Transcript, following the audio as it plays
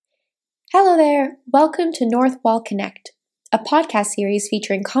Hello there! Welcome to North Wall Connect, a podcast series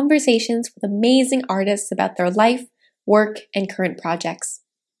featuring conversations with amazing artists about their life, work, and current projects.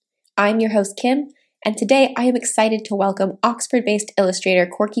 I'm your host, Kim, and today I am excited to welcome Oxford-based illustrator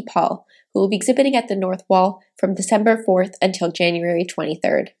Korky, who will be exhibiting at the North Wall from December 4th until January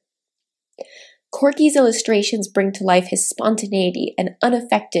 23rd. Korky's illustrations bring to life his spontaneity and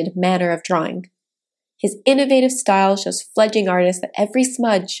unaffected manner of drawing. His innovative style shows fledgling artists that every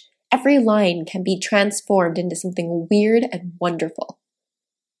smudge, every line can be transformed into something weird and wonderful.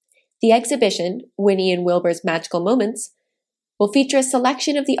 The exhibition, Winnie and Wilbur's Magical Moments, will feature a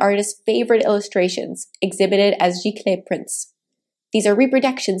selection of the artist's favorite illustrations exhibited as giclée prints. These are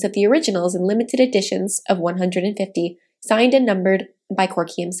reproductions of the originals in limited editions of 150, signed and numbered by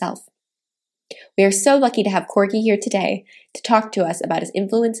Korky himself. We are so lucky to have Korky here today to talk to us about his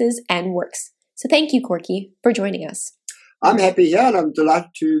influences and works. So thank you, Korky, for joining us. I'm happy here and I'm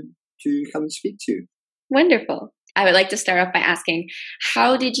delighted to come and speak to you. Wonderful. I would like to start off by asking,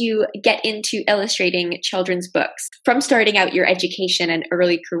 how did you get into illustrating children's books from starting out your education and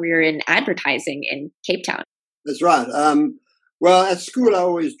early career in advertising in Cape Town? That's right. Well, at school I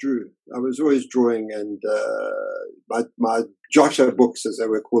always drew. I was always drawing, and my Jotter books, as they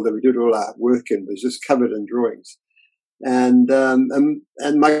were called, that we did all our work in, was just covered in drawings. And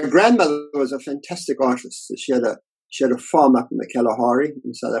my grandmother was a fantastic artist. She had a farm up in the Kalahari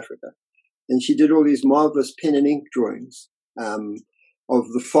in South Africa, and she did all these marvelous pen and ink drawings of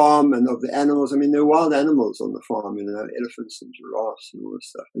the farm and of the animals. I mean, there were wild animals on the farm, elephants and giraffes and all this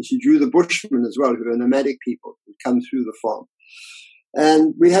stuff. And she drew the bushmen as well, who were nomadic people who would come through the farm.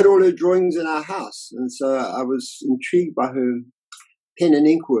 And we had all her drawings in our house, and so I was intrigued by her pen and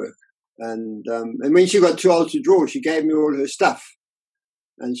ink work. And when she got too old to draw, she gave me all her stuff.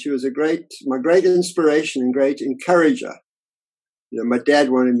 And she was my great inspiration and great encourager. My dad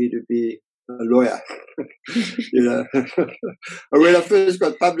wanted me to be a lawyer. And when I first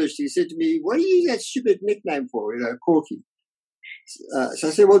got published, he said to me, "What do you use that stupid nickname for? Korky." So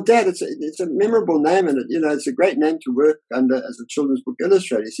I said, "Well, Dad, it's a memorable name, and it's a great name to work under as a children's book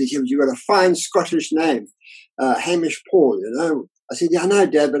illustrator." He said, "Yeah, but you've got a fine Scottish name, Hamish Paul." I said, "Yeah, I know,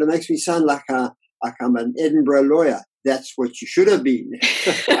 Dad, but it makes me sound like I'm an Edinburgh lawyer." "That's what you should have been."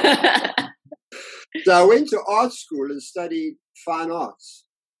 So I went to art school and studied fine arts.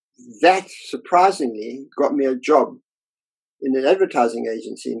 That, surprisingly, got me a job in an advertising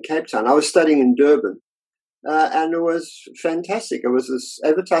agency in Cape Town. I was studying in Durban, and it was fantastic. It was this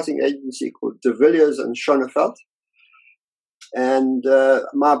advertising agency called De Villiers and Schoneveld. And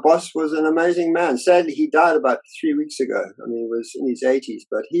my boss was an amazing man. Sadly, he died about 3 weeks ago. I mean, he was in his 80s,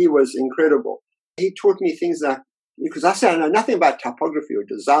 but he was incredible. He taught me things like, because I said I know nothing about typography or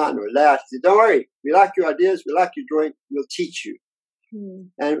design or layout. He said, "Don't worry, we like your ideas, we like your drawing, we'll teach you."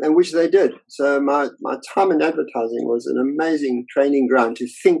 And which they did. So my time in advertising was an amazing training ground to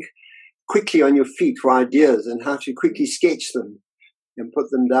think quickly on your feet for ideas and how to quickly sketch them and put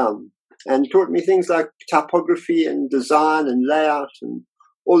them down. And taught me things like typography and design and layout and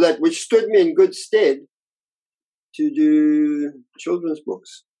all that, which stood me in good stead to do children's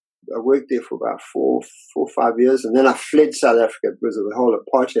books. I worked there for about 4 or 5 years, and then I fled South Africa because of the whole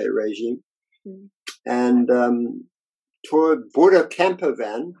apartheid regime, and bought a camper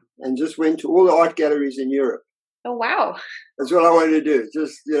van and just went to all the art galleries in Europe. Oh, wow. That's what I wanted to do.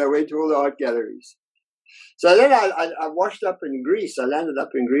 Just, went to all the art galleries. So then I washed up in Greece. I landed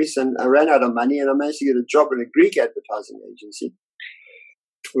up in Greece and I ran out of money, and I managed to get a job in a Greek advertising agency,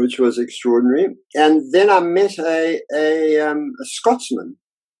 which was extraordinary. And then I met a Scotsman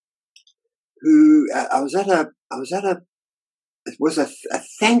who it was a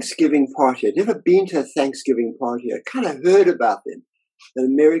Thanksgiving party. I'd never been to a Thanksgiving party. I kind of heard about them, that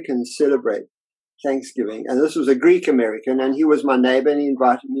Americans celebrate Thanksgiving. And this was a Greek American, and he was my neighbor, and he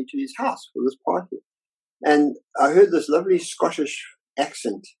invited me to his house for this party. And I heard this lovely Scottish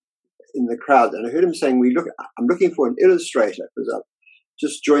accent in the crowd, and I heard him saying, "I'm looking for an illustrator because I've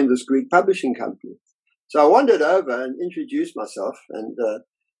just joined this Greek publishing company." So I wandered over and introduced myself, and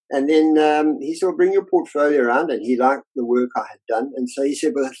then he said, "Well, bring your portfolio around," and he liked the work I had done. And so he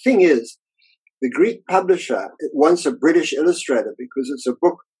said, "Well, the thing is, the Greek publisher wants a British illustrator because it's a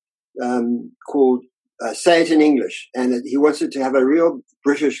book called Say It in English, and he wants it to have a real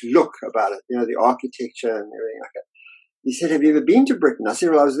British look about it, the architecture and everything like that." He said, "Have you ever been to Britain?" I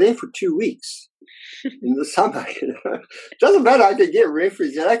said, "Well, I was there for 2 weeks in the summer. Doesn't matter, I could get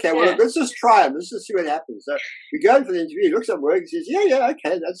referees." He said, "Okay, well, let's just try him. Let's just see what happens." So we go in for the interview. He looks at work. He says, yeah,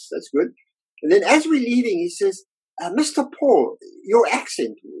 okay, that's good. And then as we're leaving, he says, "Mr. Paul, your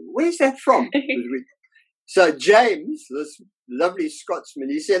accent, where's that from?" So James, this lovely Scotsman,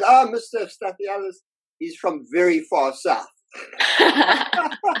 he said, Mr. Statialis, he's from very far south.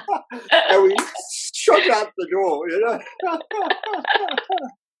 And we shot out the door,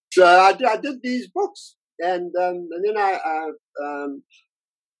 So I did these books. And then I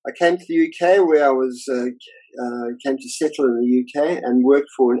came to the UK, where I was came to settle in the UK and worked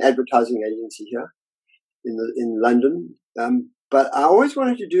for an advertising agency here in London. But I always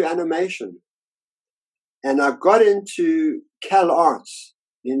wanted to do animation, and I got into Cal Arts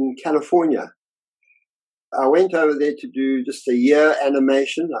in California. I went over there to do just a year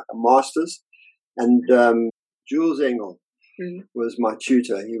animation, like a master's, and Jules Engel was my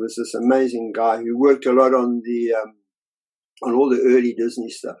tutor. He was this amazing guy who worked a lot on on all the early Disney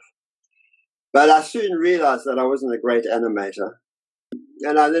stuff. But I soon realized that I wasn't a great animator.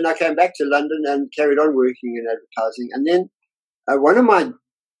 And then I came back to London and carried on working in advertising. And then one of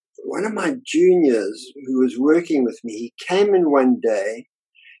my juniors who was working with me, he came in one day.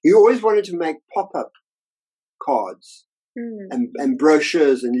 He always wanted to make pop-up cards and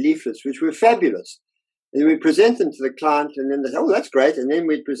brochures and leaflets, which were fabulous. And we'd present them to the client, and then they'd say, oh, that's great. And then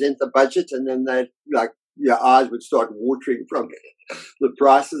we'd present the budget, and then they'd, like, your eyes would start watering from the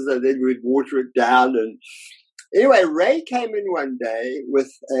prices, and then we'd water it down. And anyway, Ray came in one day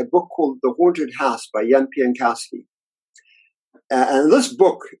with a book called The Haunted House by Jan Pienkowski. And this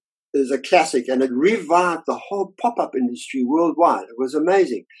book is a classic, and it revived the whole pop-up industry worldwide. It was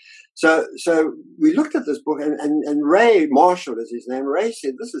amazing. So we looked at this book, and Ray Marshall is his name. Ray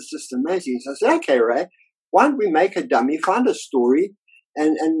said, this is just amazing. So I said, okay, Ray, why don't we make a dummy, find a story,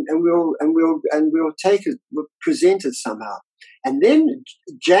 and we'll take it, we'll present it somehow. And then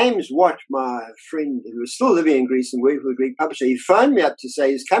James Watt, my friend who was still living in Greece and working for the Greek publisher, he phoned me up to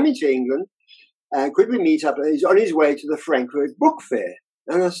say he's coming to England. Could we meet up? He's on his way to the Frankfurt Book Fair.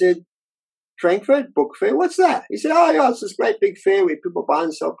 And I said, Frankfurt Book Fair? What's that? He said, oh, yeah, it's this great big fair where people buy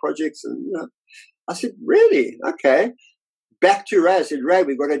and sell projects. And, I said, really? Okay. Back to Ray. I said, Ray,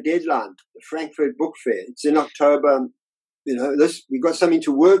 we've got a deadline, the Frankfurt Book Fair. It's in October. We've got something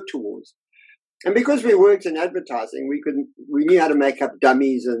to work towards. And because we worked in advertising, we knew how to make up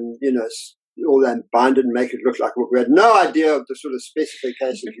dummies and, all that, bind it and make it look like a book. We had no idea of the sort of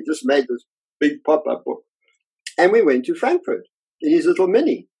specifications. We just made this big pop-up book. And we went to Frankfurt in his little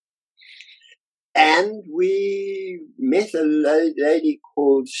Mini. And we met a lady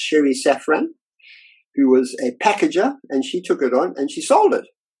called Sherry Safran, who was a packager, and she took it on and she sold it.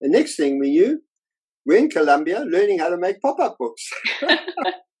 The next thing we knew, we're in Colombia learning how to make pop-up books.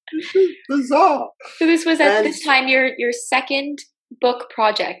 This is bizarre. So this was at this time your second book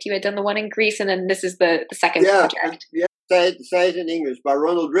project. You had done the one in Greece, and then this is the second project. Yeah, Say It in English by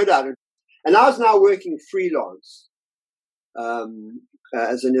Ronald Ridout. And I was now working freelance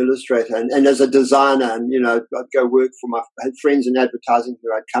as an illustrator and as a designer. And, I'd go work I had friends in advertising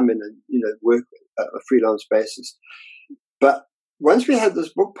who I'd come in and, work at a freelance basis. But once we had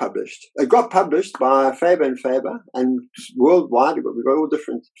this book published, it got published by Faber and Faber, and worldwide we got all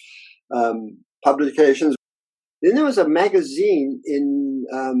different publications. Then there was a magazine in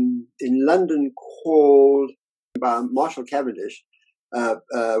London called, by Marshall Cavendish,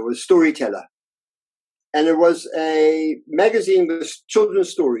 was Storyteller. And it was a magazine with children's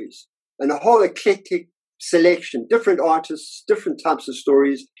stories and a whole eclectic selection, different artists, different types of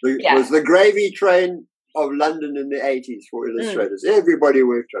stories. It was the gravy train of London in the 80s for illustrators. Everybody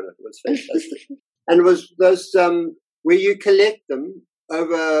worked on it. It was fantastic. And it was those where you collect them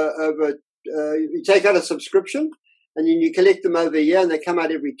over you take out a subscription, and then you collect them over a year, and they come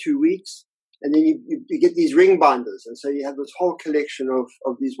out every 2 weeks. And then you get these ring binders. And so you have this whole collection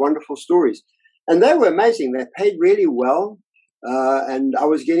of these wonderful stories. And they were amazing. They paid really well. And I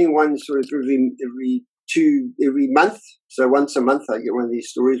was getting one sort of every month. So once a month I get one of these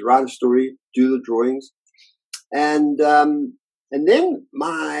stories, write a story, do the drawings. And then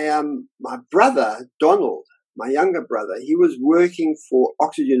my brother, Donald, my younger brother, he was working for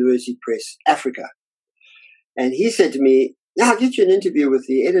Oxford University Press, Africa. And he said to me, I'll get you an interview with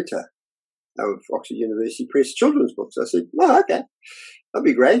the editor of Oxford University Press children's books. I said, okay, that'd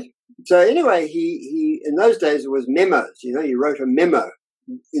be great. So anyway, he in those days it was memos. He wrote a memo,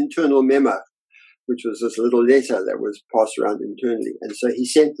 internal memo, which was this little letter that was passed around internally. And so he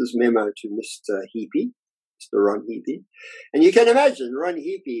sent this memo to Mr. Heapy, Mr. Ron Heapy. And you can imagine Ron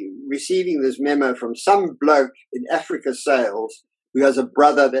Heapy receiving this memo from some bloke in Africa sales who has a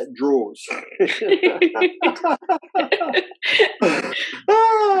brother that draws.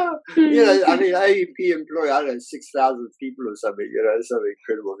 AEP employ, 6,000 people or something, some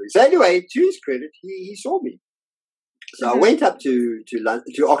incredible thing. So anyway, to his credit, he saw me. So I went up to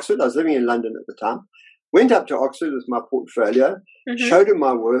Oxford. I was living in London at the time. Went up to Oxford with my portfolio, showed him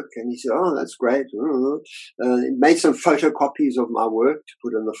my work, and he said, "Oh, that's great." Made some photocopies of my work to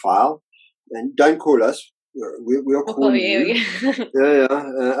put in the file. And don't call us. We'll call you.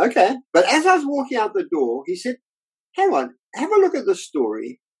 Okay. But as I was walking out the door, he said, "Hang on, have a look at the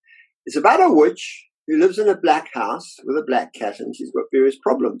story. It's about a witch who lives in a black house with a black cat, and she's got various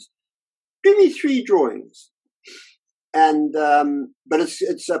problems. Give me 3 drawings." And but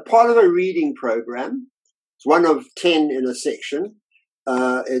it's a part of a reading program. It's one of 10 in a section.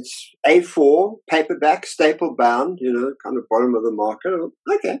 It's A4, paperback, staple bound, kind of bottom of the market.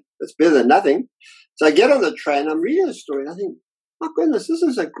 Okay, that's better than nothing. So I get on the train, I'm reading the story, and I think, my goodness, this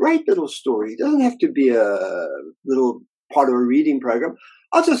is a great little story. It doesn't have to be a little part of a reading program.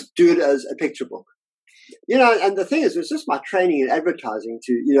 I'll just do it as a picture book. And the thing is, it's just my training in advertising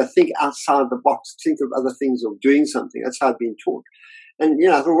to, think outside the box, think of other things of doing something. That's how I've been taught. And,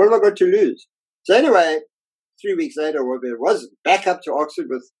 I thought, what have I got to lose? So anyway, 3 weeks later, whatever it was, back up to Oxford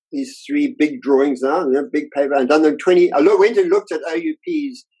with these 3 big drawings now, big paper, and done them 20. I went and looked at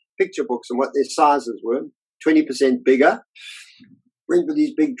OUP's picture books and what their sizes were, 20% bigger. Went with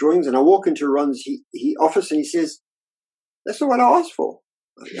these big drawings, and I walk into Ron's office, and he says, "That's not what I asked for."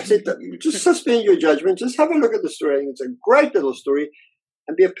 I said, "Just suspend your judgment. Just have a look at the story. It's a great little story,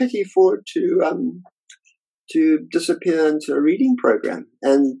 and be a pity for it to disappear into a reading program."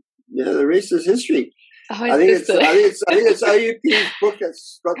 And the rest is history. I think it's OUP's book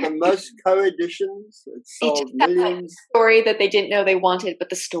that's got the most co-editions. It's sold millions. Story that they didn't know they wanted, but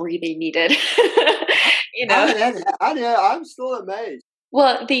the story they needed. I'm still amazed.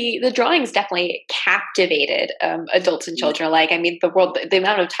 Well, the drawings definitely captivated adults and children alike. I mean, the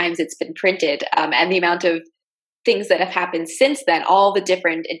amount of times it's been printed, and the amount of things that have happened since then, all the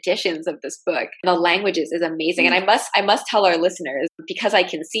different editions of this book, the languages is amazing. And I must tell our listeners, because I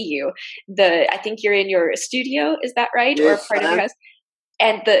can see you, I think you're in your studio, is that right? Yes, or part of your house?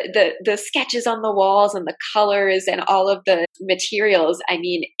 And the sketches on the walls and the colors and all of the materials, I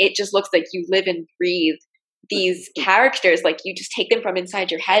mean, it just looks like you live and breathe these characters. Like you just take them from inside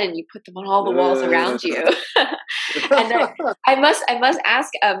your head and you put them on all the walls around you. And then I must ask,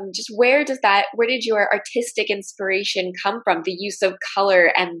 just where did your artistic inspiration come from? The use of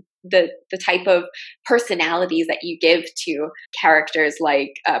color and the type of personalities that you give to characters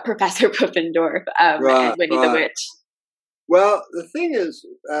like Professor Puffendorf and Winnie the Witch. Well, the thing is,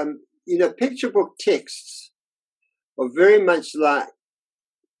 picture book texts are very much like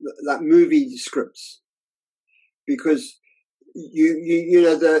movie scripts, because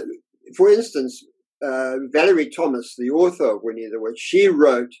for instance, Valerie Thomas, the author of Winnie the Witch, she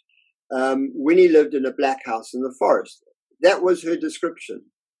wrote Winnie lived in a black house in the forest. That was her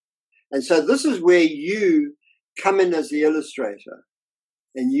description. And so this is where you come in as the illustrator,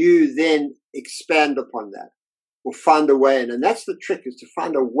 and you then expand upon that, or find a way in. And that's the trick, is to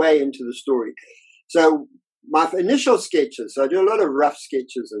find a way into the story. So my initial sketches, so I do a lot of rough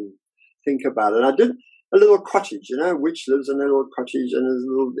sketches and think about it. I did a little cottage, witch lives in a little cottage, and there's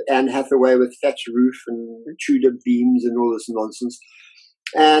a little Anne Hathaway with thatch roof and Tudor beams and all this nonsense.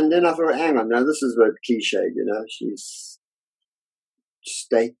 And then I thought, hang on, now this is a bit cliched, she's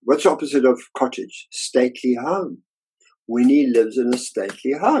what's the opposite of cottage? Stately home. Winnie lives in a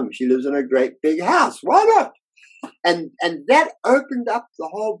stately home. She lives in a great big house. Why not? And that opened up the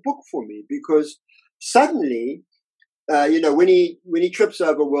whole book for me, because suddenly, when he trips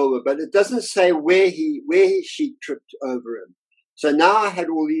over Wilbur, but it doesn't say where she tripped over him. So now I had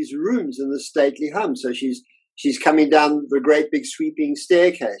all these rooms in the stately home. So she's coming down the great big sweeping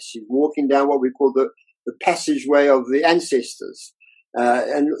staircase. She's walking down what we call the passageway of the ancestors.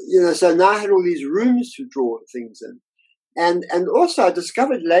 So now I had all these rooms to draw things in. And also I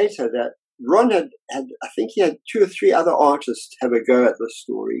discovered later that Ron had I think he had 2 or 3 other artists have a go at this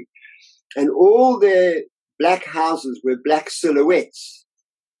story. And all their black houses were black silhouettes.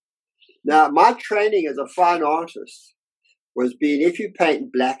 Now, my training as a fine artist was if you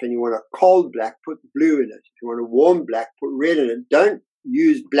paint black and you want a cold black, put blue in it. If you want a warm black, put red in it. Don't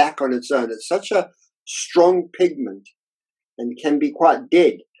use black on its own. It's such a strong pigment and can be quite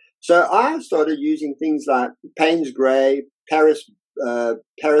dead. So I started using things like Payne's Grey, Paris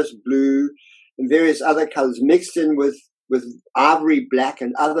blue, and various other colors mixed in with ivory black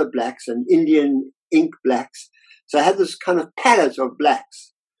and other blacks and Indian ink blacks. So I had this kind of palette of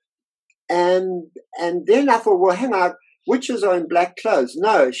blacks. And then I thought, well, hang on, witches are in black clothes.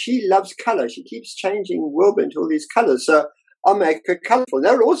 No, she loves color. She keeps changing Wilbur into all these colors. So I'll make her colorful. And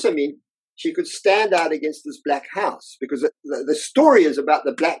that would also mean she could stand out against this black house, because the story is about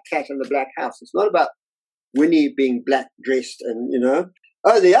the black cat and the black house. It's not about Winnie being black dressed and,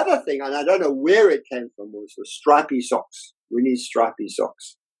 Oh, the other thing, and I don't know where it came from, was the stripy socks, Winnie's stripy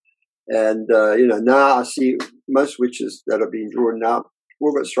socks. And, now I see most witches that are being drawn now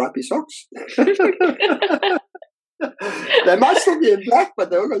all got stripy socks. They might still be in black,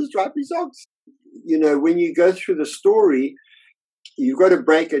 but they all got stripy socks. When you go through the story, you've got to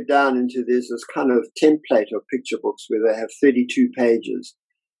break it down into, there's this kind of template of picture books where they have 32 pages.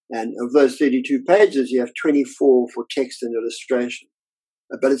 And of those 32 pages, you have 24 for text and illustration.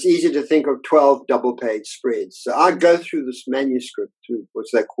 But it's easy to think of 12 double-page spreads. So I go through this manuscript, through what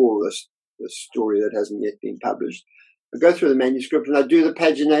they call this story that hasn't yet been published. I go through the manuscript and I do the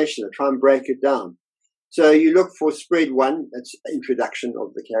pagination. I try and break it down. So you look for spread 1, that's introduction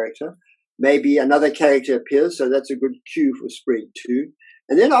of the character. Maybe another character appears, so that's a good cue for spread 2.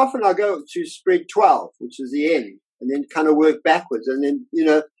 And then often I go to spread 12, which is the end, and then kind of work backwards. And then,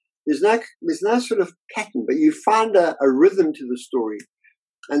 there's no sort of pattern, but you find a rhythm to the story.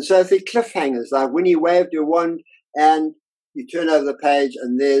 And so if there are cliffhangers, like when you waved your wand and you turn over the page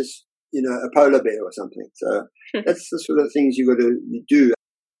and there's, a polar bear or something. So that's the sort of things you got to do.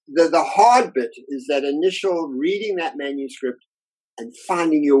 The hard bit is that initial reading that manuscript and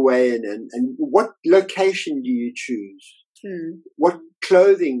finding your way in, and what location do you choose? What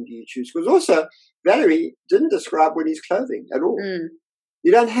clothing do you choose? Because also, Valerie didn't describe Winnie's clothing at all.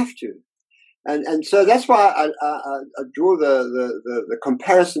 You don't have to. And so that's why I draw the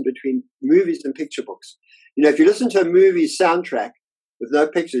comparison between movies and picture books. If you listen to a movie soundtrack with no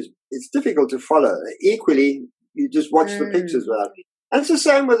pictures, it's difficult to follow. Equally, you just watch the pictures without. And it's the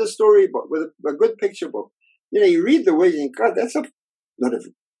same with a storybook, with a good picture book. You read the words and you think, God, that's not a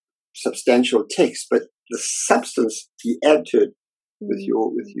substantial text, but the substance you add to it with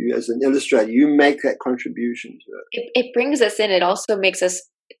you as an illustrator. You make that contribution to it. It brings us in. It also makes us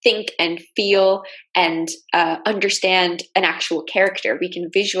think and feel and understand an actual character. We can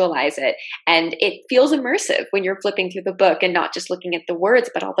visualize it, and it feels immersive when you're flipping through the book and not just looking at the words,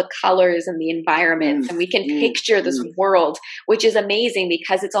 but all the colors and the environments, and we can picture this world, which is amazing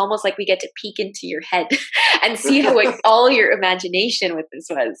because it's almost like we get to peek into your head and see how all your imagination with this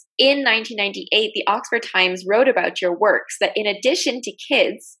was. In 1998, the Oxford Times wrote about your works that in addition to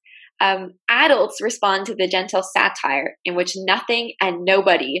kids, adults respond to the gentle satire in which nothing and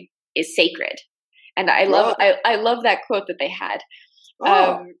nobody is sacred. And I love that quote that they had.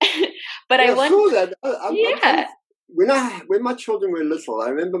 But I saw that. When my children were little, I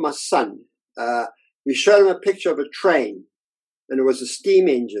remember my son, we showed him a picture of a train, and it was a steam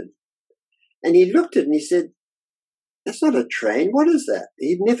engine. And he looked at it and he said, "That's not a train. What is that?"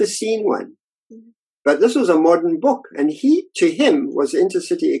 He'd never seen one. But this was a modern book, and to him, was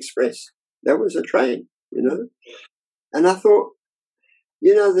Intercity Express. That was a train, And I thought,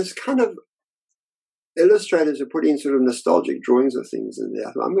 this kind of illustrators are putting sort of nostalgic drawings of things in there.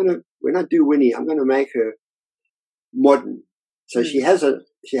 I thought, when I do Winnie, I'm going to make her modern. So she has an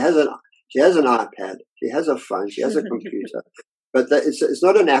iPad, she has a phone, she has a computer. But it's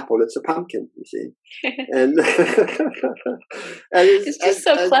not an apple; it's a pumpkin. You see, and it's just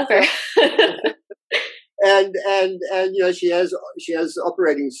so clever. And she has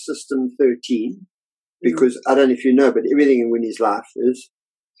operating system 13 because I don't know if you know, but everything in Winnie's life is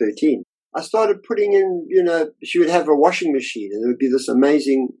 13. I started putting in, she would have a washing machine, and there would be this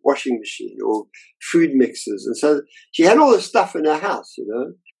amazing washing machine or food mixers, and so she had all this stuff in her house.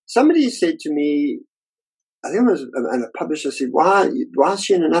 Somebody said to me, I think it was, and a publisher said, why is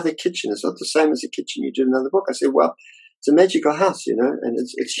she in another kitchen? It's not the same as a kitchen you do in another book. I said, well, it's a magical house, and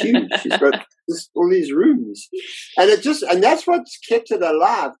it's huge. She's got all these rooms, and that's what's kept it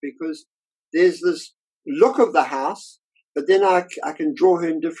alive, because there's this look of the house, but then I can draw her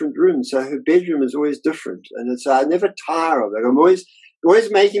in different rooms, so her bedroom is always different, and I never tire of it. I'm always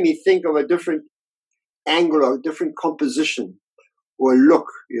making me think of a different angle or a different composition or look,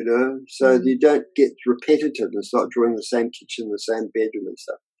 so you don't get repetitive and start drawing the same kitchen, the same bedroom and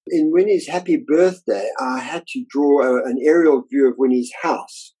stuff. In Winnie's Happy Birthday, I had to draw an aerial view of Winnie's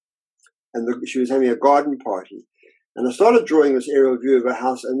house, and she was having a garden party, and I started drawing this aerial view of her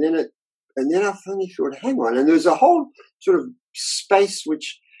house, and then I finally thought, hang on, and there was a whole sort of space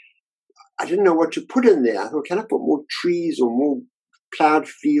which I didn't know what to put in there. I thought, can I put more trees or more plowed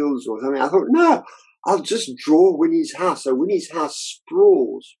fields or something? I thought, no, I'll just draw Winnie's house. So Winnie's house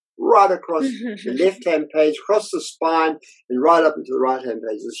sprawls right across the left-hand page, across the spine, and right up into the right-hand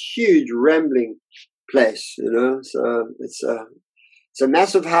page. This huge rambling place, So it's a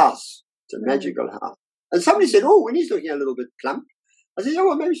massive house. It's a magical house. And somebody said, "Oh, Winnie's looking a little bit plump." I said,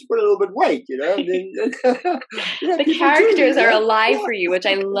 well, maybe she put a little bit of weight, And then, the characters are alive for you, which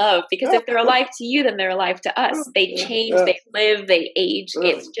I love, because if they're alive to you, then they're alive to us. They change, they live, they age.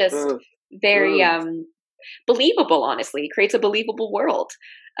 It's just very believable, honestly. It creates a believable world.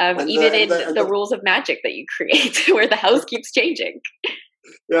 Even in the rules of magic that you create, where the house keeps changing.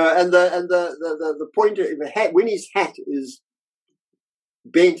 Yeah, and the point of the hat, Winnie's hat is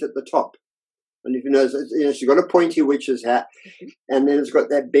bent at the top. And if you notice, she's got a pointy witch's hat, and then it's got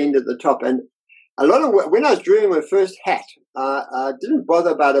that bend at the top. And a lot of when I was drawing my first hat, I didn't bother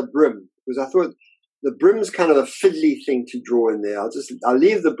about a brim because I thought the brim's kind of a fiddly thing to draw in there. I'll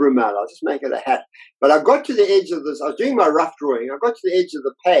leave the brim out. I'll just make it a hat. But I got to the edge of this. I was doing my rough drawing. I got to the edge of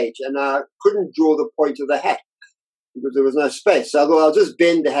the page, and I couldn't draw the point of the hat because there was no space. So I thought I'll just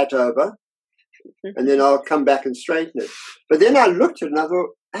bend the hat over, and then I'll come back and straighten it. But then I looked at it, and I thought,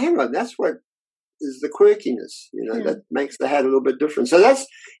 hang on, that's what is the quirkiness, that makes the hat a little bit different. So that's,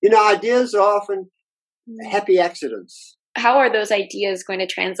 ideas are often happy accidents. How are those ideas going to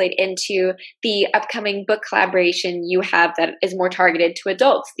translate into the upcoming book collaboration you have that is more targeted to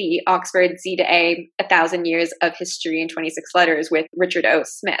adults, the Oxford Z to A, 1,000 Years of History in 26 Letters with Richard O.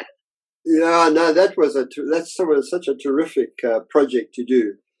 Smith? Yeah, no, that's such a terrific project to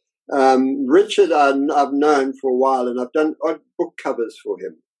do. Richard I've known for a while, and I've done odd book covers for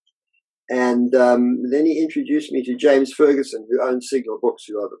him. And then he introduced me to James Ferguson, who owns Signal Books,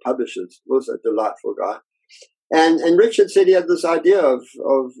 who are the publishers. Also a delightful guy. And Richard said he had this idea of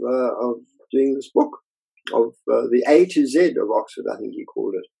doing this book of the A to Z of Oxford, I think he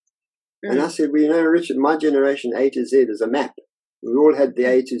called it. And I said, well, Richard, my generation A to Z is a map. We all had the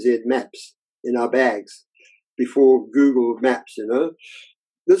A to Z maps in our bags before Google Maps,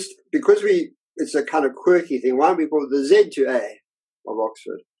 This because it's a kind of quirky thing. Why don't we call it the Z to A of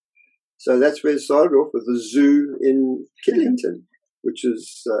Oxford? So that's where it started off, with the zoo in Kidlington, which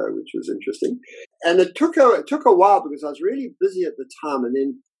was interesting. And it took a while because I was really busy at the time. And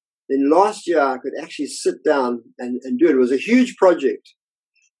then last year I could actually sit down and do it. It was a huge project.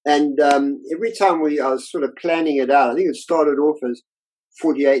 And every time I was sort of planning it out, I think it started off as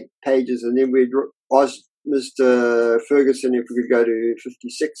 48 pages, and then we'd asked Mr. Ferguson if we could go to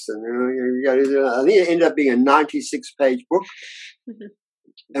 56. And I think it ended up being a 96-page book.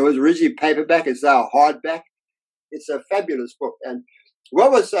 It was originally paperback. It's now hardback. It's a fabulous book. And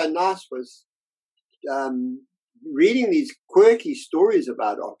what was so nice was reading these quirky stories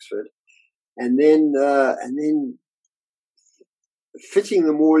about Oxford, and then fitting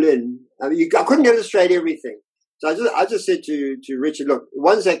them all in. I couldn't illustrate everything, so I just said to Richard, look,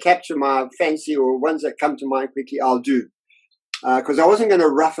 ones that capture my fancy or ones that come to mind quickly, I'll do. Because I wasn't going to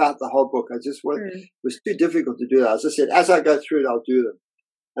rough out the whole book. It was too difficult to do that. As I said, as I go through it, I'll do them.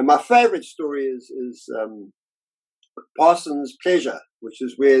 And my favorite story is Parsons' Pleasure, which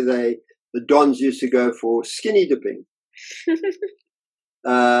is where the Dons used to go for skinny dipping,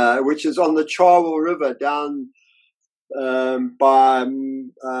 which is on the Charwell River down by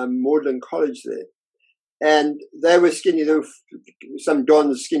Magdalen College there. And they were skinny. There were some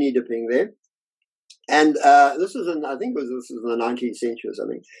Dons skinny dipping there. And this is in the 19th century or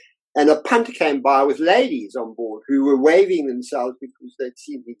something. And a punter came by with ladies on board who were waving themselves because they'd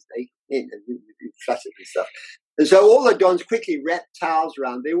seen these naked men and been flattered and stuff. And so all the Dons quickly wrapped towels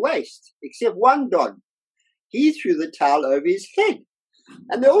around their waist, except one Don. He threw the towel over his head.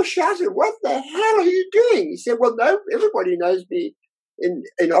 And they all shouted, "What the hell are you doing?" He said, "Well, no, everybody knows me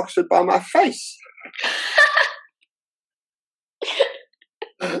in Oxford by my face."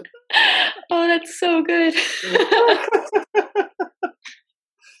 Oh, that's so good.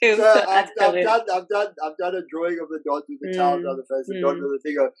 So I've done a drawing of the Dons with the towels on the face, the Don with the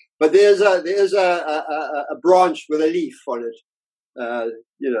thing on. But there's a branch with a leaf on it,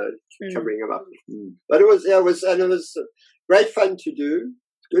 covering him up. But it was great fun to do.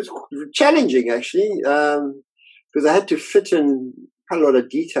 It was challenging actually, because I had to fit in quite a lot of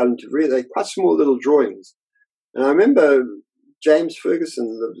detail into really quite small little drawings. And I remember James Ferguson,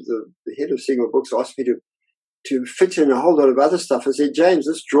 the head of Signal Books, asked me to fit in a whole lot of other stuff. I said, "James,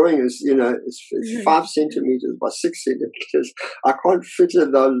 this drawing is, it's 5 centimeters by 6 centimeters. I can't fit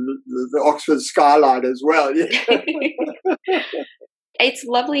in the Oxford skyline as well." It's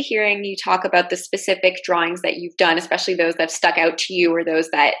lovely hearing you talk about the specific drawings that you've done, especially those that stuck out to you or those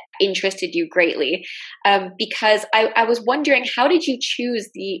that interested you greatly. Because I was wondering, how did you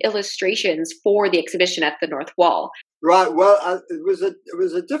choose the illustrations for the exhibition at the North Wall? Right. Well, it was a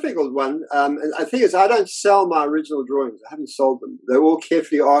difficult one. And I think I don't sell my original drawings. I haven't sold them. They're all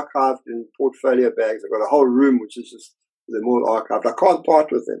carefully archived in portfolio bags. I've got a whole room which is just them all archived. I can't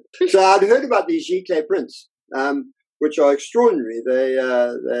part with them. So I'd heard about these giclée prints. which are extraordinary.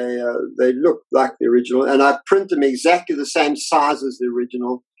 They look like the original, and I print them exactly the same size as the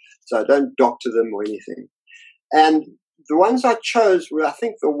original, so I don't doctor them or anything. And the ones I chose were, I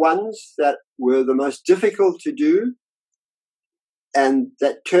think, the ones that were the most difficult to do, and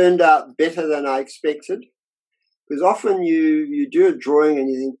that turned out better than I expected. Because often you do a drawing and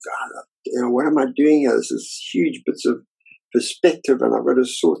you think, God, what am I doing here? This is huge bits of perspective, and I've got to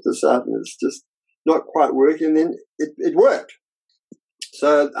sort this out, and it's just not quite working. And then it worked.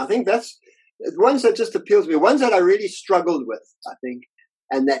 So I think that's the ones that just appeal to me. Ones that I really struggled with, I think,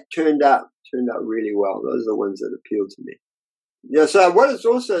 and that turned out really well. Those are the ones that appeal to me. Yeah. So what it's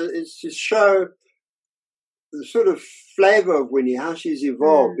also is to show the sort of flavor of Winnie, how she's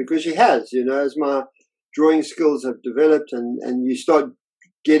evolved, because she has, as my drawing skills have developed, and you start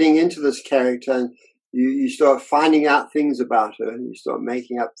getting into this character, and you start finding out things about her, and you start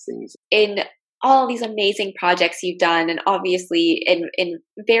making up things. In all these amazing projects you've done, and obviously in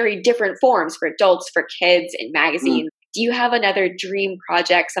very different forms for adults, for kids, in magazines, do you have another dream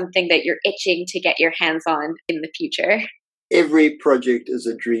project, something that you're itching to get your hands on in the future? Every project is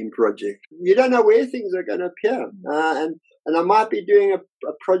a dream project. You don't know where things are going to appear. And I might be doing a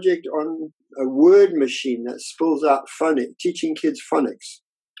project on a word machine that spells out phonics, teaching kids phonics.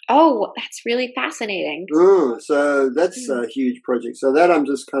 Oh, that's really fascinating. So that's a huge project. So that I'm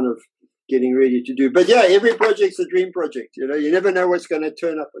just kind of getting ready to do. But yeah, every project's a dream project. You never know what's going to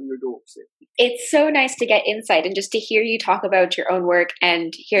turn up on your doorstep. It's so nice to get insight and just to hear you talk about your own work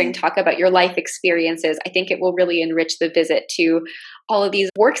and hearing talk about your life experiences. I think it will really enrich the visit to all of these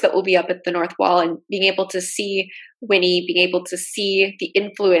works that will be up at the North Wall, and being able to see Winnie, being able to see the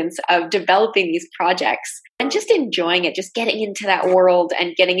influence of developing these projects and just enjoying it, just getting into that world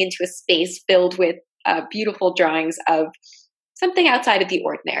and getting into a space filled with beautiful drawings of something outside of the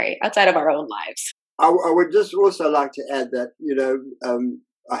ordinary, outside of our own lives. I would just also like to add that,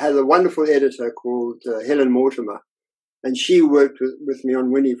 I had a wonderful editor called Helen Mortimer, and she worked with me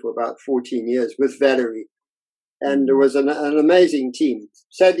on Winnie for about 14 years with Valerie. And there was an amazing team.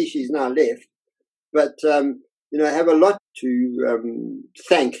 Sadly, she's now left. But, I have a lot to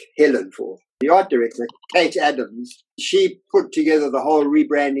thank Helen for. The art director, Kate Adams, she put together the whole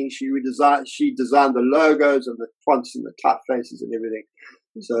rebranding. She designed the logos and the fonts and the typefaces and everything.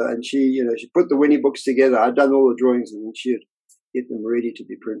 So, and she put the Winnie books together. I'd done all the drawings, and then she'd get them ready to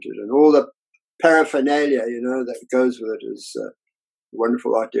be printed. And all the paraphernalia, that goes with it is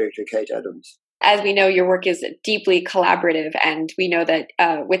wonderful art director Kate Adams. As we know, your work is deeply collaborative, and we know that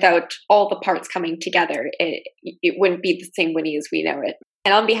without all the parts coming together, it wouldn't be the same Winnie as we know it.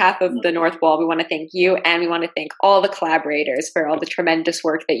 And on behalf of the North Wall, we want to thank you, and we want to thank all the collaborators for all the tremendous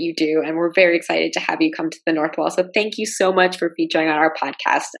work that you do. And we're very excited to have you come to the North Wall. So thank you so much for featuring on our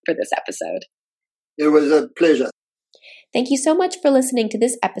podcast for this episode. It was a pleasure. Thank you so much for listening to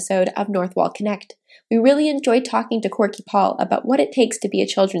this episode of North Wall Connect. We really enjoyed talking to Korky Paul about what it takes to be a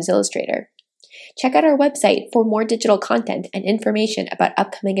children's illustrator. Check out our website for more digital content and information about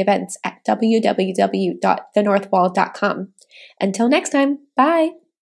upcoming events at www.thenorthwall.com. Until next time, bye!